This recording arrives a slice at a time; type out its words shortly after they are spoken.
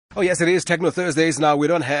Oh, yes, it is Techno Thursdays. Now, we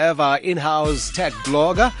don't have our in-house tech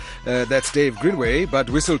blogger. That's Dave Greenway, but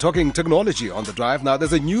we're still talking technology on the drive. Now,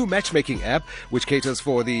 there's a new matchmaking app which caters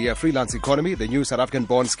for the freelance economy. The new South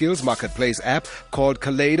African-born skills marketplace app called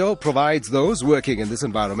Kaleido provides those working in this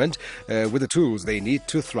environment with the tools they need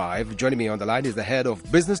to thrive. Joining me on the line is the head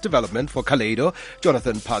of business development for Kaleido,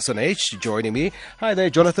 Jonathan Parsonage, joining me. Hi there,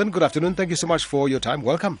 Jonathan. Good afternoon. Thank you so much for your time.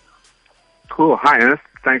 Welcome. Cool. Hi, Ernest.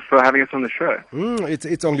 Thanks for having us on the show.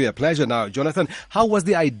 It's only a pleasure now. Jonathan, how was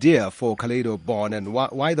the idea for Kaleido born, and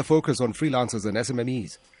why the focus on freelancers and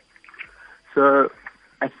SMMEs? So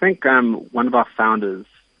I think one of our founders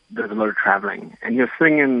does a lot of traveling, and he was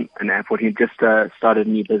sitting in an airport. He just started a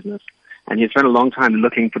new business, and he had spent a long time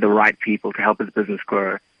looking for the right people to help his business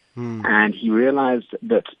grow. And he realized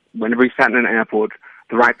that whenever he sat in an airport,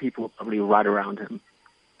 the right people were probably right around him.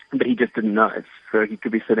 But he just didn't know it. So he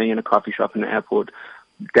could be sitting in a coffee shop in the airport,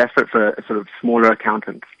 desperate for a sort of smaller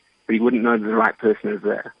accountant, but he wouldn't know that the right person is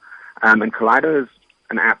there. And Kaleido is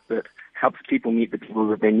an app that helps people meet the people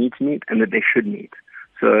that they need to meet and that they should meet.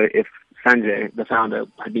 So if Sanjay, the founder,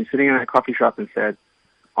 had been sitting in a coffee shop and said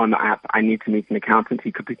on the app, I need to meet an accountant,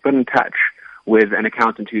 he could be put in touch with an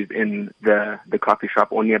accountant who's in the coffee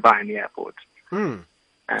shop or nearby in the airport. And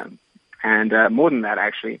more than that,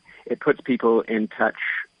 actually, it puts people in touch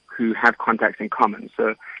who have contacts in common.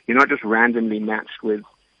 So you're not just randomly matched with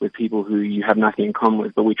people who you have nothing in common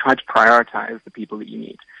with, but we try to prioritize the people that you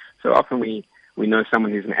meet. So often we know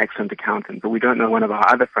someone who's an excellent accountant, but we don't know one of our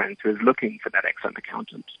other friends who is looking for that excellent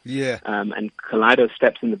accountant. Yeah. And Kaleido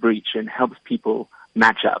steps in the breach and helps people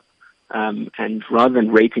match up. And rather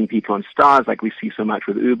than rating people on stars like we see so much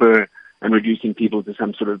with Uber and reducing people to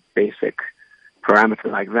some sort of basic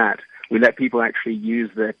parameter like that, we let people actually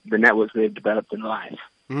use the networks they've developed in life.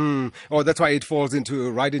 Oh, that's why it falls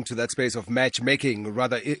right into that space of matchmaking,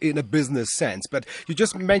 rather in a business sense. But you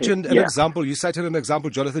just mentioned an example. You cited an example,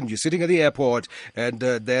 Jonathan. You're sitting at the airport, and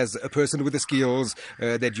there's a person with the skills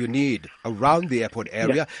that you need around the airport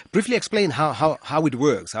area. Yeah. Briefly explain how it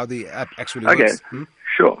works, how the app actually works.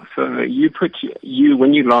 Sure. So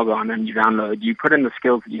when you log on and you download, you put in the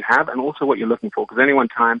skills that you have and also what you're looking for. Because any one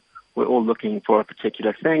time, we're all looking for a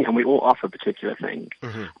particular thing, and we all offer particular things.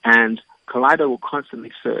 And Kaleido will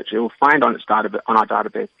constantly search. It will find on our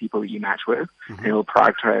database people that you match with, and it will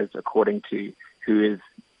prioritize according to who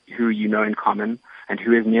you know in common and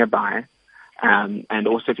who is nearby. And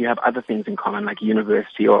also if you have other things in common, like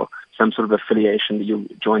university or some sort of affiliation that you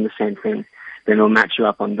join the same thing, then it'll match you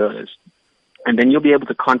up on those. And then you'll be able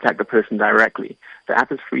to contact the person directly. The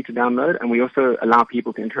app is free to download, and we also allow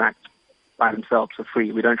people to interact by themselves for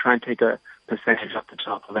free. We don't try and take a percentage off the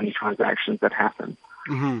top of any transactions that happen.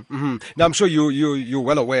 Now, I'm sure you're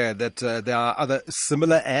well aware that there are other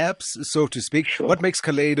similar apps, so to speak. Sure. What makes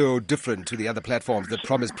Kaleido different to the other platforms that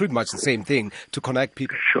promise pretty much the same thing to connect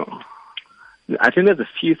people? Sure. I think there's a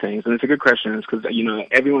few things, and it's a good question, because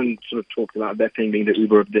everyone sort of talks about their thing being the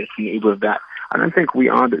Uber of this and the Uber of that. I don't think we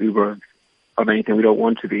are the Uber of anything. We don't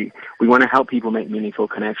want to be. We want to help people make meaningful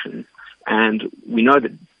connections, and we know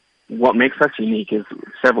that what makes us unique is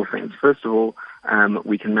several things. First of all,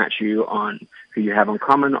 we can match you on who you have in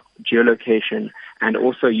common, geolocation, and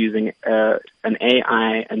also using an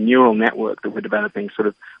AI, a neural network that we're developing,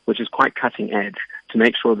 which is quite cutting edge, to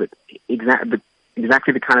make sure that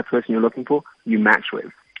exactly the kind of person you're looking for, you match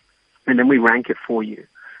with. And then we rank it for you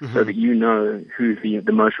so that you know who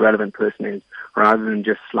the most relevant person is, rather than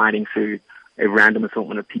just sliding through a random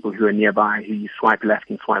assortment of people who are nearby who you swipe left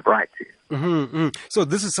and swipe right to. So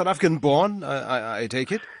this is South African born, I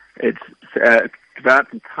take it? It's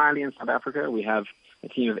developed entirely in South Africa. We have a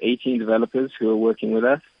team of 18 developers who are working with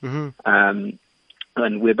us. And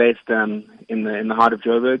we're based in the heart of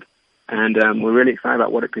Joburg. And we're really excited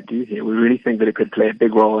about what it could do here. We really think that it could play a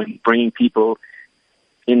big role in bringing people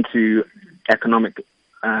into economic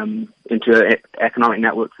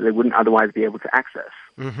networks that they wouldn't otherwise be able to access.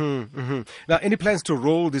 Now, any plans to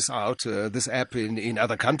roll this out, this app in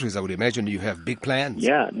other countries? I would imagine you have big plans.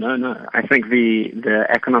 Yeah, no. I think the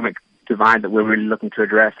economic divide that we're really looking to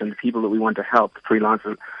address and the people that we want to help,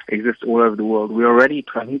 freelancers, exist all over the world. We're already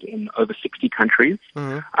present in over 60 countries.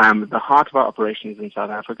 The heart of our operation is in South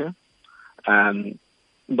Africa.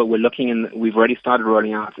 But we've already started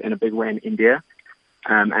rolling out in a big way in India.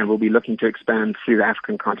 And we'll be looking to expand through the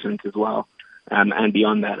African continent as well, and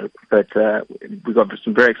beyond that. But we've got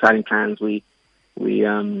some very exciting plans. We have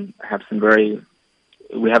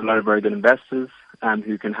a lot of very good investors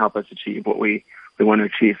who can help us achieve what we want to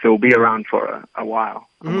achieve. So we'll be around for a while.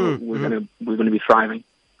 We're going to be thriving.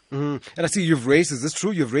 And I see you've raised. Is this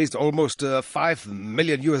true? You've raised almost $5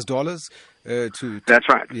 million US to. That's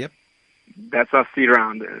right. Yep. that's our seed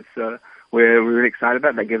round. So we're really excited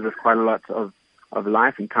about that. That gives us quite a lot of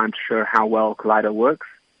life and time to show how well Kaleido works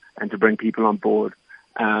and to bring people on board.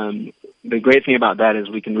 The great thing about that is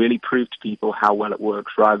we can really prove to people how well it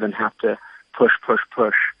works rather than have to push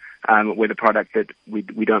with a product that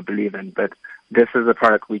we don't believe in. But this is a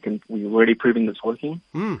product we're already proving that's working,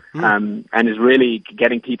 and is really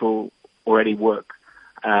getting people already work,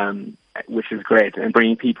 which is great, and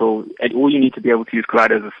bringing people. All you need to be able to use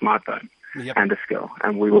Kaleido is a smartphone and a skill,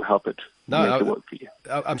 and we will help it. Make it work for you.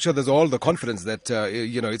 I'm sure there's all the confidence that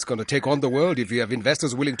it's going to take on the world. If you have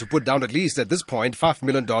investors willing to put down at least at this point $5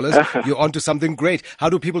 million, you're onto something great. How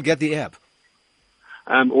do people get the app?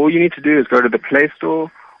 All you need to do is go to the Play Store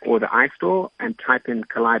or the iStore and type in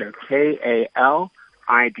Kaleido, Kalido,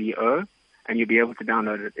 and you'll be able to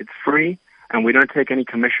download it. It's free, and we don't take any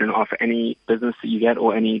commission off any business that you get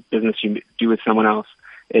or any business you do with someone else.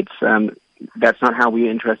 It's that's not how we're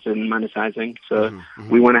interested in monetizing. So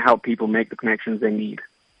we want to help people make the connections they need.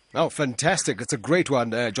 Oh, fantastic. It's a great one,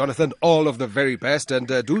 Jonathan. All of the very best. And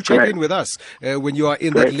do check in with us when you are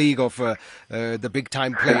in that league of the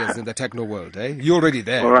big-time players in the techno world. You're already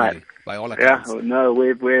there, all right. Really, by all accounts. Yeah, no,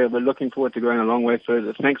 we're looking forward to going a long way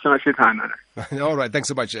further. Thanks so much for your time, man. All right, thanks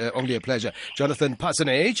so much. Only a pleasure. Jonathan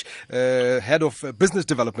Parsonage, Head of Business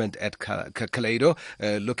Development at Kaleido.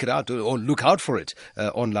 Look it out, or look out for it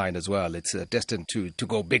online as well. It's destined to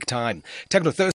go big time. Techno Thursday.